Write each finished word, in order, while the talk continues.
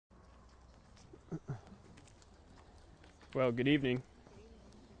Well, good evening.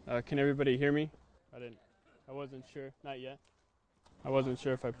 Can everybody hear me? I wasn't sure. Not yet. I wasn't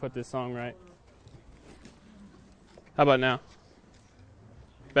sure if I put this song right. How about now?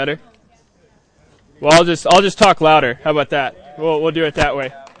 Better? Well, I'll just talk louder. How about that? We'll do it that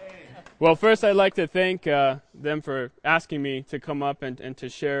way. Well, first I'd like to thank them for asking me to come up and to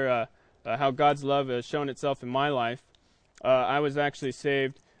share how God's love has shown itself in my life. I was actually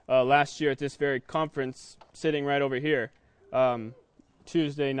saved last year at this very conference, sitting right over here.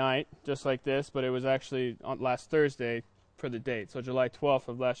 Tuesday night, just like this, but it was actually on last Thursday for the date, so July 12th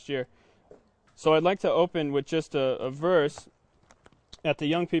of last year. So I'd like to open with just a verse. At the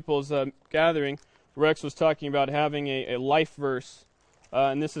young people's gathering, Rex was talking about having a life verse,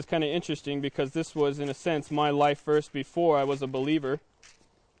 and this is kind of interesting because this was, in a sense, my life verse before I was a believer,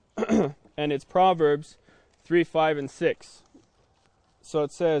 and it's Proverbs 3, 5, and 6. So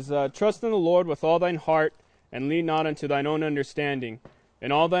it says, "Trust in the Lord with all thine heart, and lean not unto thine own understanding.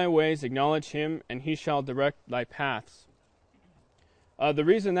 In all thy ways acknowledge him, and he shall direct thy paths." The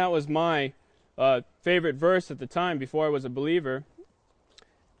reason that was my favorite verse at the time, before I was a believer,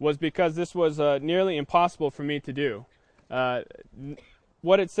 was because this was nearly impossible for me to do.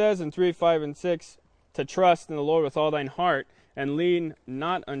 What it says in 3, 5, and 6, to trust in the Lord with all thine heart, and lean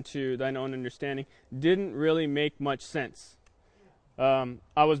not unto thine own understanding, didn't really make much sense.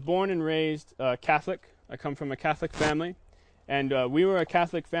 I was born and raised Catholic. I come from a Catholic family, and we were a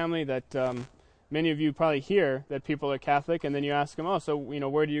Catholic family that many of you probably hear that people are Catholic, and then you ask them, oh, so,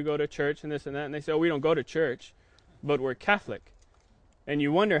 where do you go to church and this and that? And they say, oh, we don't go to church, but we're Catholic. And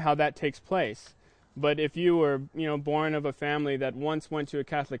you wonder how that takes place. But if you were, born of a family that once went to a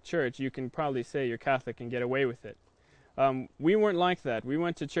Catholic church, you can probably say you're Catholic and get away with it. We weren't like that. We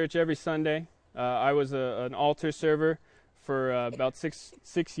went to church every Sunday. I was an altar server for about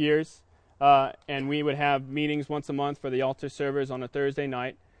six years. And we would have meetings once a month for the altar servers on a Thursday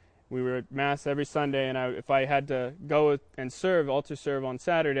night. We were at Mass every Sunday, and if I had to go and altar serve on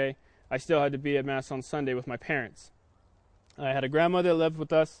Saturday, I still had to be at Mass on Sunday with my parents. I had a grandmother that lived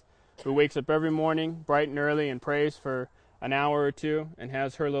with us who wakes up every morning bright and early and prays for an hour or two and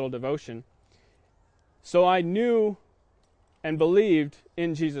has her little devotion. So I knew and believed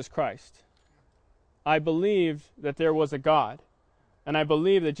in Jesus Christ. I believed that there was a God. And I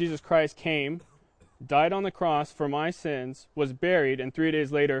believe that Jesus Christ came, died on the cross for my sins, was buried, and 3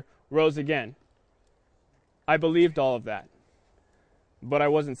 days later rose again. I believed all of that. But I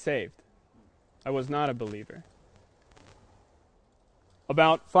wasn't saved. I was not a believer.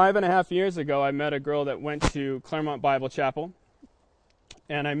 About 5.5 years ago, I met a girl that went to Claremont Bible Chapel.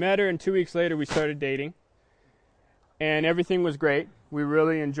 And I met her, and 2 weeks later we started dating. And everything was great. We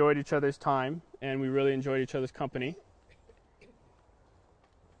really enjoyed each other's time, and we really enjoyed each other's company.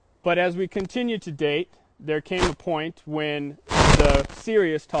 But as we continued to date, there came a point when the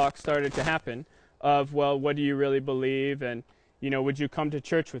serious talk started to happen of, well, what do you really believe? And, would you come to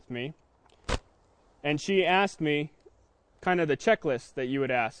church with me? And she asked me kind of the checklist that you would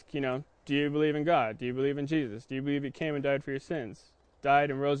ask, do you believe in God? Do you believe in Jesus? Do you believe he came and died for your sins?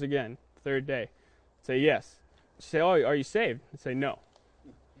 Died and rose again, third day. I'd say yes. She'd say, oh, are you saved? I'd say no.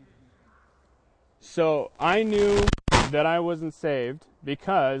 So I knew that I wasn't saved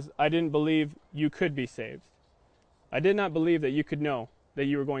because I didn't believe you could be saved. I did not believe that you could know that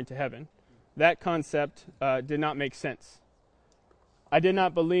you were going to heaven. That concept did not make sense. I did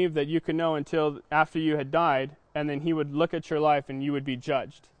not believe that you could know until after you had died, and then he would look at your life and you would be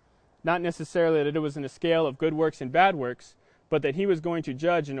judged. Not necessarily that it was in a scale of good works and bad works, but that he was going to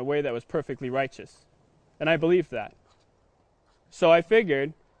judge in a way that was perfectly righteous. And I believed that. So I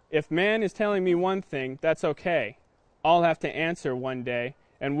figured, if man is telling me one thing, that's okay. I'll have to answer one day,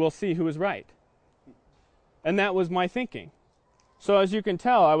 and we'll see who is right. And that was my thinking. So as you can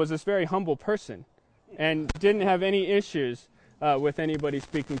tell, I was this very humble person and didn't have any issues with anybody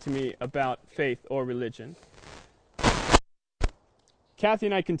speaking to me about faith or religion. Kathy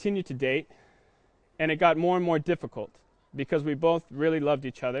and I continued to date, and it got more and more difficult because we both really loved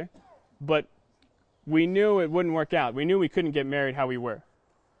each other, but we knew it wouldn't work out. We knew we couldn't get married how we were.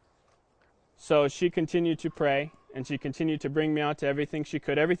 So she continued to pray, and she continued to bring me out to everything she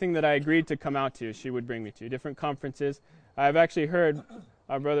could. Everything that I agreed to come out to, she would bring me to. Different conferences. I've actually heard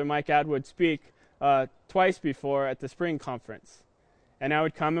our brother Mike Atwood speak twice before at the spring conference. And I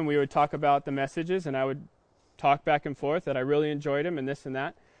would come and we would talk about the messages, and I would talk back and forth that I really enjoyed him and this and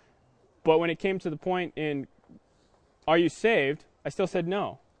that. But when it came to the point in, are you saved? I still said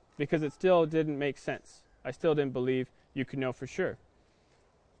no, because it still didn't make sense. I still didn't believe you could know for sure.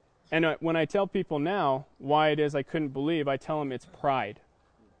 And when I tell people now why it is I couldn't believe, I tell them it's pride.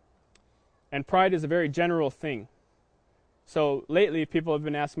 And pride is a very general thing. So lately, people have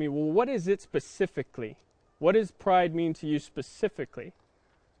been asking me, well, what is it specifically? What does pride mean to you specifically?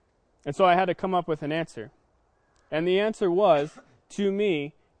 And so I had to come up with an answer. And the answer was, to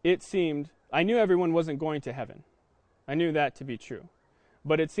me, it seemed, I knew everyone wasn't going to heaven. I knew that to be true.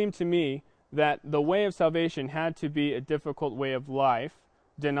 But it seemed to me that the way of salvation had to be a difficult way of life,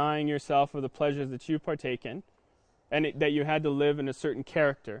 denying yourself of the pleasures that you partake in, and that you had to live in a certain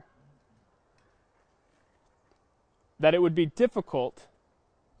character. That it would be difficult,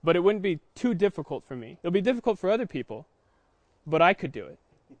 but it wouldn't be too difficult for me. It'll be difficult for other people, but I could do it.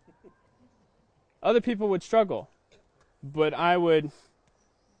 Other people would struggle, but I would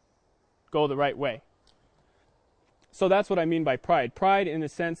go the right way. So that's what I mean by pride. Pride in the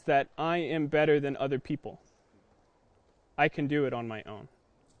sense that I am better than other people. I can do it on my own.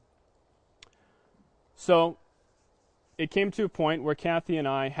 So it came to a point where Kathy and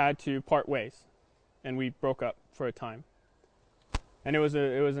I had to part ways, and we broke up for a time. And it was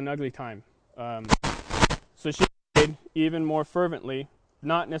an ugly time. So she prayed even more fervently,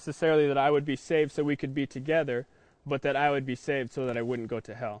 not necessarily that I would be saved so we could be together, but that I would be saved so that I wouldn't go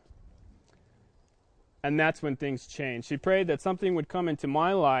to hell. And that's when things changed. She prayed that something would come into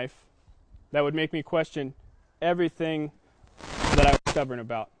my life that would make me question everything that I was stubborn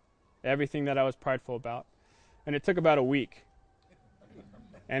about, everything that I was prideful about. And it took about a week.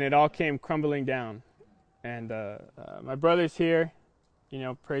 And it all came crumbling down. And my brother's here,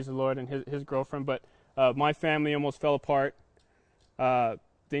 praise the Lord, and his girlfriend. But my family almost fell apart.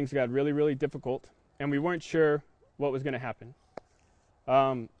 Things got really, really difficult. And we weren't sure what was going to happen.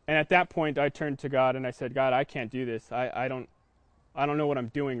 And at that point, I turned to God and I said, God, I can't do this. I don't know what I'm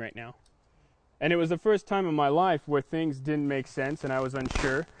doing right now. And it was the first time in my life where things didn't make sense and I was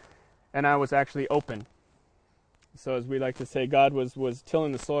unsure and I was actually open. So as we like to say, God was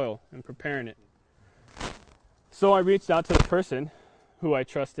tilling the soil and preparing it. So I reached out to the person who I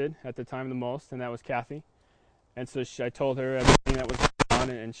trusted at the time the most, and that was Kathy. And so I told her everything that was going on,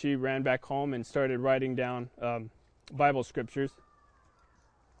 and she ran back home and started writing down Bible scriptures.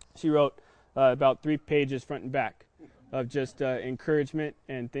 She wrote about 3 pages front and back of just encouragement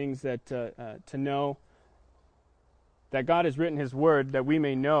and things that to know that God has written His Word that we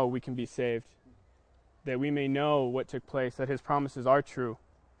may know we can be saved, that we may know what took place, that His promises are true.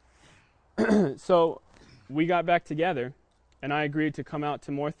 So we got back together, and I agreed to come out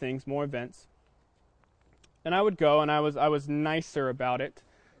to more things, more events. And I would go, and I was nicer about it,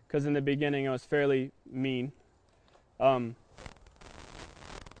 because in the beginning I was fairly mean. But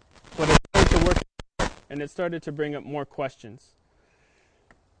it started to work, and it started to bring up more questions.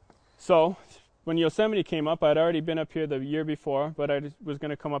 So when Yosemite came up, I'd already been up here the year before, but I was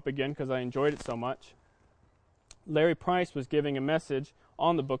going to come up again because I enjoyed it so much. Larry Price was giving a message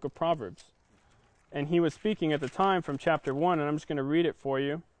on the book of Proverbs. And he was speaking at the time from chapter 1, and I'm just going to read it for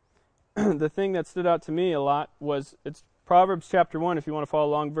you. The thing that stood out to me a lot was, it's Proverbs chapter 1, if you want to follow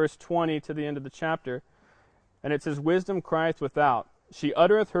along, verse 20 to the end of the chapter. And it says, Wisdom crieth without. She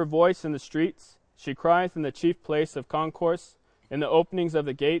uttereth her voice in the streets. She crieth in the chief place of concourse. In the openings of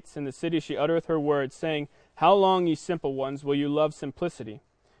the gates, in the city she uttereth her words, saying, How long, ye simple ones, will you love simplicity?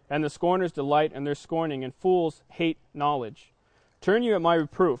 And the scorners delight in their scorning, and fools hate knowledge. Turn you at my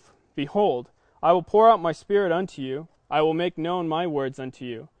reproof. Behold, I will pour out my spirit unto you. I will make known my words unto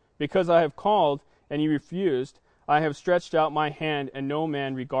you. Because I have called, and ye refused, I have stretched out my hand, and no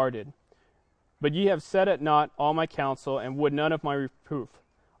man regarded. But ye have set at naught all my counsel, and would none of my reproof.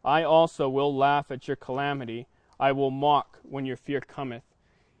 I also will laugh at your calamity. I will mock when your fear cometh.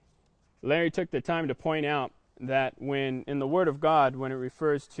 Larry took the time to point out that when, in the Word of God, when it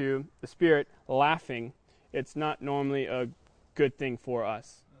refers to the Spirit laughing, it's not normally a good thing for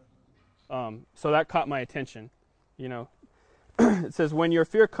us. So that caught my attention. It says, When your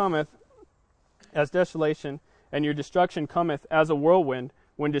fear cometh as desolation, and your destruction cometh as a whirlwind,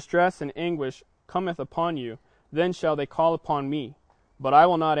 when distress and anguish cometh upon you, then shall they call upon me, but I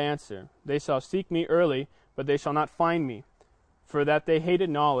will not answer. They shall seek me early, but they shall not find me. For that they hated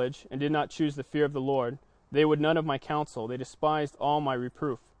knowledge, and did not choose the fear of the Lord, they would none of my counsel, they despised all my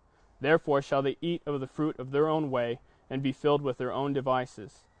reproof. Therefore shall they eat of the fruit of their own way, and be filled with their own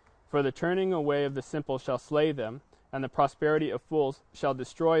devices. For the turning away of the simple shall slay them, and the prosperity of fools shall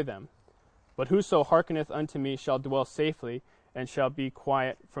destroy them. But whoso hearkeneth unto me shall dwell safely, and shall be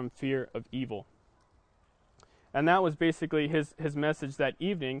quiet from fear of evil. And that was basically his message that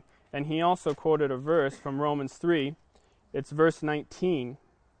evening. And he also quoted a verse from Romans 3. It's verse 19.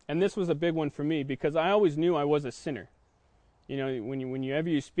 And this was a big one for me, because I always knew I was a sinner. Whenever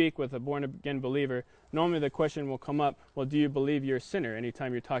you speak with a born-again believer, normally the question will come up, well, do you believe you're a sinner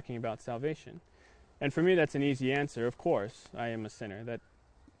anytime you're talking about salvation? And for me, that's an easy answer. Of course, I am a sinner. That,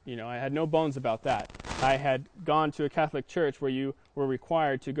 I had no bones about that. I had gone to a Catholic church where you were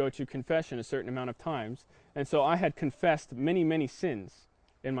required to go to confession a certain amount of times. And so I had confessed many, many sins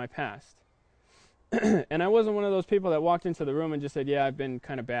in my past. And I wasn't one of those people that walked into the room and just said, yeah, I've been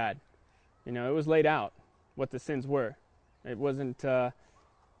kind of bad. It was laid out what the sins were. It wasn't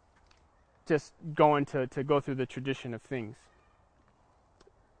just going to go through the tradition of things.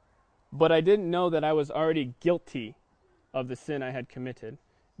 But I didn't know that I was already guilty of the sin I had committed.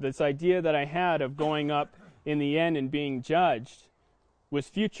 This idea that I had of going up in the end and being judged was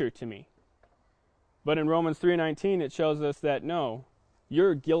future to me. But in Romans 3:19 it shows us that no,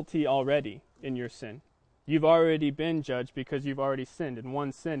 you're guilty already in your sin. You've already been judged because you've already sinned, and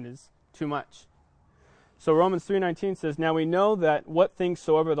one sin is too much. So Romans 3:19 says, now we know that what things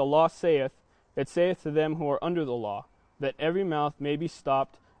soever the law saith, it saith to them who are under the law, that every mouth may be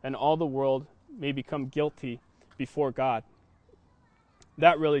stopped, and all the world may become guilty before God.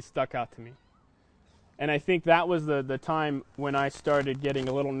 That really stuck out to me. And I think that was the time when I started getting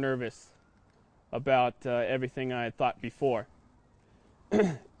a little nervous about everything I had thought before.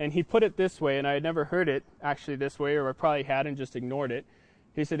 And he put it this way, and I had never heard it actually this way, or I probably had and just ignored it.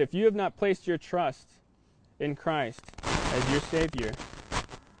 He said, if you have not placed your trust in Christ as your Savior,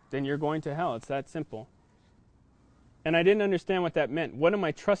 then you're going to hell. It's that simple. And I didn't understand what that meant. What am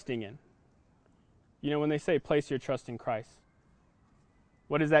I trusting in? When they say place your trust in Christ,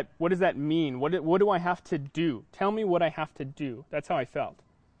 what does that mean? What do I have to do? Tell me what I have to do. That's how I felt.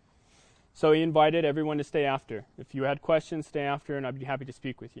 So he invited everyone to stay after. If you had questions, stay after, and I'd be happy to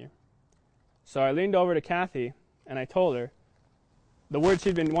speak with you. So I leaned over to Kathy, and I told her the word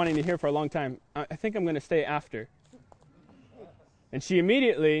she'd been wanting to hear for a long time. I think I'm going to stay after. And she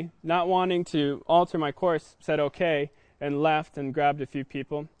immediately, not wanting to alter my course, said okay, and left and grabbed a few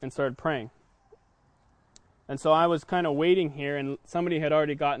people and started praying. And so I was kind of waiting here, and somebody had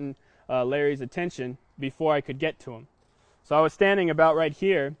already gotten Larry's attention before I could get to him. So I was standing about right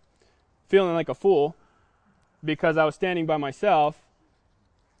here, feeling like a fool, because I was standing by myself,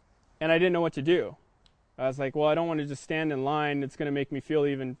 and I didn't know what to do. I was like, well, I don't want to just stand in line. It's going to make me feel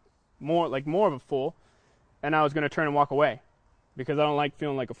even more of a fool. And I was going to turn and walk away, because I don't like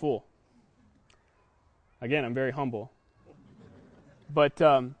feeling like a fool. Again, I'm very humble. But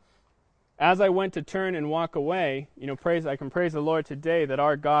as I went to turn and walk away, I can praise the Lord today that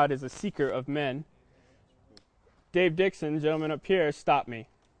our God is a seeker of men. Dave Dixon, gentleman up here, stopped me.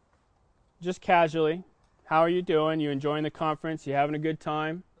 Just casually. How are you doing? You enjoying the conference? You having a good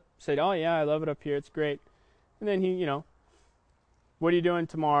time? Said, oh yeah, I love it up here. It's great. And then he, what are you doing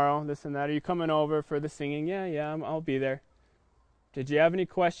tomorrow? This and that. Are you coming over for the singing? Yeah, I'll be there. Did you have any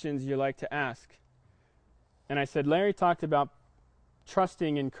questions you'd like to ask? And I said, Larry talked about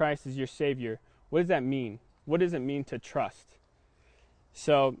trusting in Christ as your Savior. What does that mean? What does it mean to trust?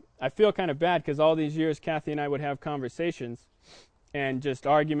 So I feel kind of bad because all these years Kathy and I would have conversations and just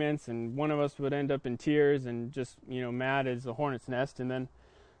arguments, and one of us would end up in tears and just, mad as a hornet's nest. And then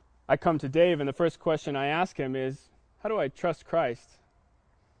I come to Dave, and the first question I ask him is, how do I trust Christ?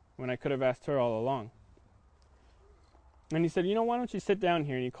 When I could have asked her all along. And he said, why don't you sit down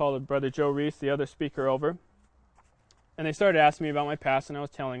here? And he called Brother Joe Reese, the other speaker, over. And they started asking me about my past, and I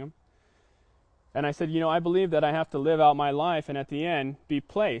was telling them. And I said, I believe that I have to live out my life and at the end be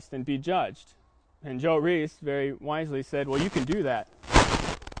placed and be judged. And Joe Reese very wisely said, well, you can do that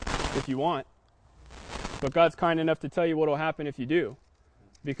if you want. But God's kind enough to tell you what will happen if you do.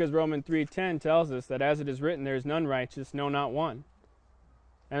 Because Romans 3:10 tells us that as it is written, there is none righteous, no, not one.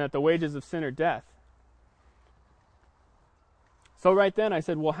 And that the wages of sin are death. So right then I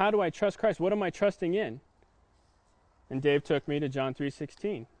said, well, how do I trust Christ? What am I trusting in? And Dave took me to John 3:16.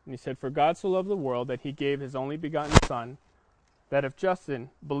 And he said, for God so loved the world that he gave his only begotten Son, that if Justin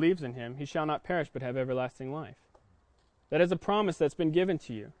believes in him, he shall not perish but have everlasting life. That is a promise that's been given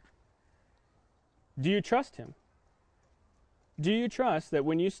to you. Do you trust him? Do you trust that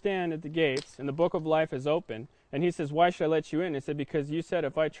when you stand at the gates and the book of life is open, and he says, why should I let you in? He said, because you said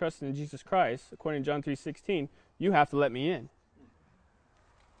if I trust in Jesus Christ, according to John 3:16, you have to let me in.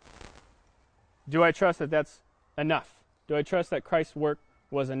 Do I trust that that's enough? Do I trust that Christ's work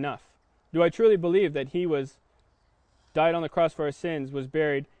was enough? Do I truly believe that he died on the cross for our sins, was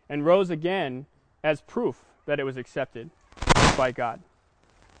buried, and rose again as proof that it was accepted by God?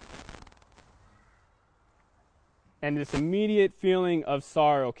 And this immediate feeling of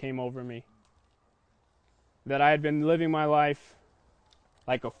sorrow came over me. That I had been living my life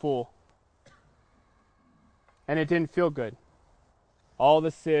like a fool. And it didn't feel good. All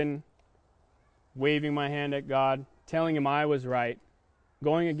the sin, waving my hand at God, telling him I was right,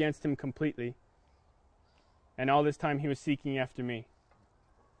 going against him completely. And all this time he was seeking after me.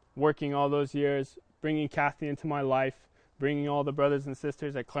 Working all those years, bringing Kathy into my life, bringing all the brothers and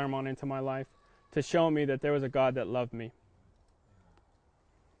sisters at Claremont into my life to show me that there was a God that loved me.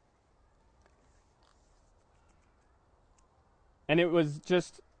 And it was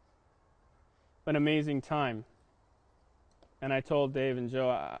just an amazing time. And I told Dave and Joe,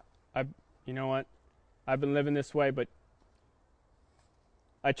 I you know what? I've been living this way, but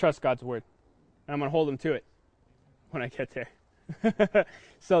I trust God's word. And I'm going to hold him to it when I get there.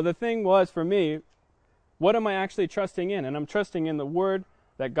 So the thing was for me, what am I actually trusting in? And I'm trusting in the word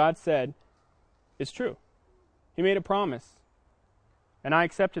that God said is true. He made a promise. And I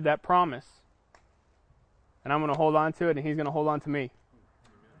accepted that promise. And I'm going to hold on to it, and he's going to hold on to me.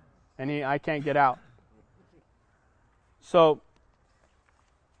 And I can't get out. So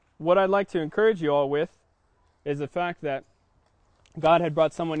what I'd like to encourage you all with is the fact that God had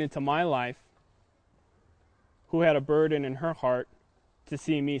brought someone into my life who had a burden in her heart to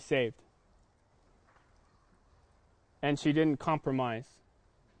see me saved. And she didn't compromise.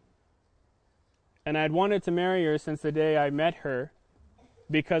 And I'd wanted to marry her since the day I met her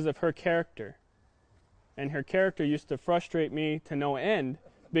because of her character. And her character used to frustrate me to no end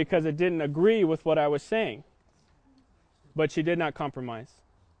because it didn't agree with what I was saying. But she did not compromise.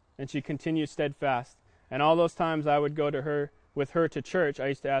 And she continued steadfast. And all those times I would go to her, with her to church, I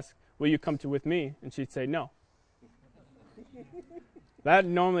used to ask, will you come with me? And she'd say no. That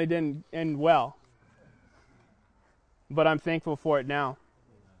normally didn't end well. But I'm thankful for it now.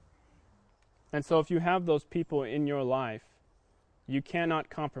 And so if you have those people in your life, you cannot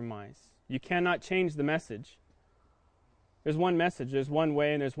compromise. You cannot change the message. There's one message, there's one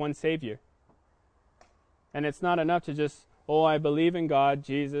way, and there's one Savior. And it's not enough to just, I believe in God,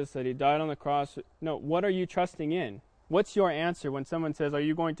 Jesus, that he died on the cross. No, what are you trusting in? What's your answer when someone says, are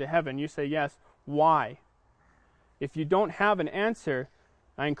you going to heaven? You say yes. Why? If you don't have an answer,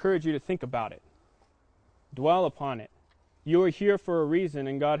 I encourage you to think about it. Dwell upon it. You are here for a reason,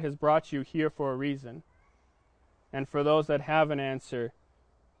 and God has brought you here for a reason. And for those that have an answer,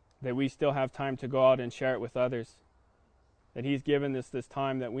 that we still have time to go out and share it with others. That he's given us this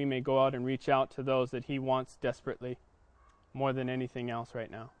time that we may go out and reach out to those that he wants desperately, more than anything else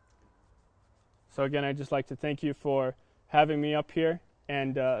right now. So again, I'd just like to thank you for having me up here.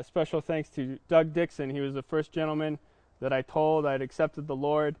 And a special thanks to Doug Dixon. He was the first gentleman that I told I'd accepted the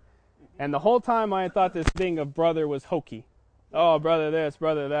Lord. And the whole time I had thought this thing of brother was hokey. Oh, brother this,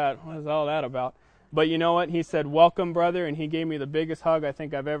 brother that. What is all that about? But you know what? He said, welcome, brother, and he gave me the biggest hug I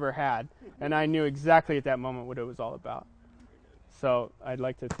think I've ever had. And I knew exactly at that moment what it was all about. So I'd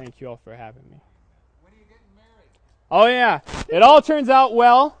like to thank you all for having me. When are you getting married? Oh, yeah. It all turns out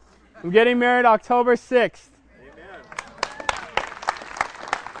well. I'm getting married October 6th.